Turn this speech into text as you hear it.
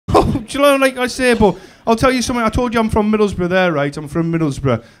like I say, but I'll tell you something. I told you I'm from Middlesbrough there, right? I'm from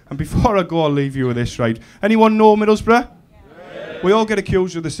Middlesbrough. And before I go, I'll leave you with this, right? Anyone know Middlesbrough? Yeah. We all get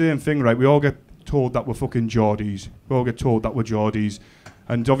accused of the same thing, right? We all get told that we're fucking Geordies. We all get told that we're Geordies.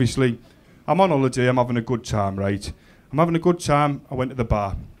 And obviously, I'm on holiday, I'm having a good time, right? I'm having a good time, I went to the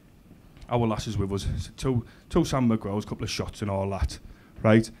bar. Our lasses with us, two Sam McGraw's, couple of shots and all that,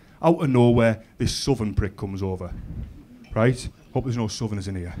 right? Out of nowhere, this southern prick comes over, right? Hope there's no southerners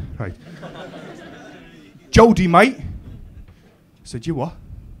in here, right? Geordie, mate. I said, you what?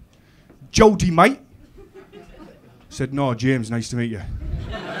 Geordie, mate. I said, no, James, nice to meet you.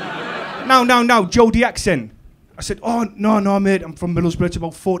 No, Geordie accent. I said, oh, no, mate, I'm from Middlesbrough, it's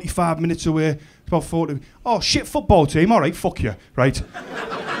about 45 minutes away. It's about 40. Oh, shit, football team, all right, fuck you, right?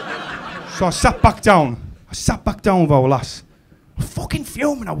 So I sat back down with our lass. Fucking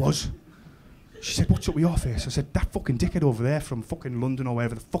fuming I was. She said, what's up with your face? I said, that fucking dickhead over there from fucking London or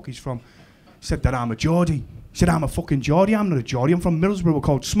wherever the fuck he's from. He said that I'm a Geordie. He said, I'm a fucking Geordie. I'm not a Geordie. I'm from Middlesbrough. We're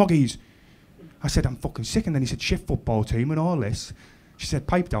called Smoggies. I said, I'm fucking sick. And then he said, shit football team and all this. She said,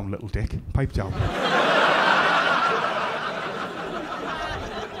 pipe down, little dick. Pipe down.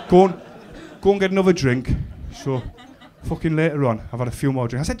 Go and get another drink. So, fucking later on, I've had a few more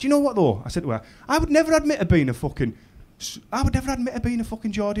drinks. I said, do you know what though? I said to her, I would never admit to being a fucking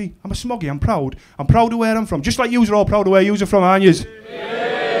Geordie. I'm a smoggy, I'm proud. I'm proud of where I'm from. Just like yous are all proud of where yous are from, aren't yous?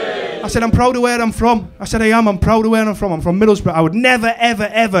 I said, I'm proud of where I'm from. I said, I'm proud of where I'm from. I'm from Middlesbrough. I would never, ever,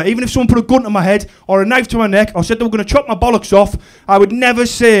 ever, even if someone put a gun to my head or a knife to my neck or said they were going to chop my bollocks off, I would never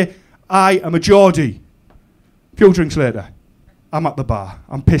say I am a Geordie. A few drinks later, I'm at the bar.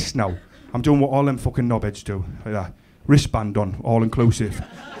 I'm pissed now. I'm doing what all them fucking knobheads do. Like that. Wristband on, all inclusive. Do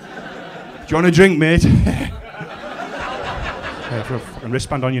you want a drink, mate? Yeah, for a fucking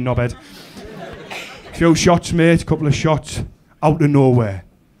wristband on your knobhead. Few shots, mate, couple of shots. Out of nowhere,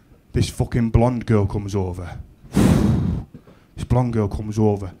 this fucking blonde girl comes over. This blonde girl comes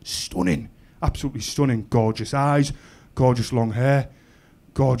over. Stunning. Absolutely stunning. Gorgeous eyes, gorgeous long hair,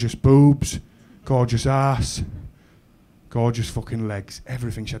 gorgeous boobs, gorgeous ass, gorgeous fucking legs.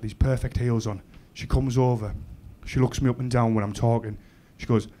 Everything. She had these perfect heels on. She comes over. She looks me up and down when I'm talking. She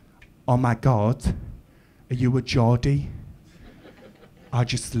goes, oh my God, are you a Geordie? I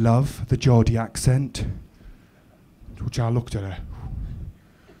just love the Geordie accent. Which I looked at her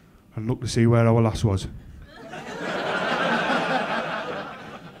and looked to see where our lass was.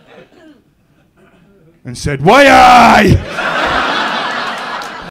 And said, why aye?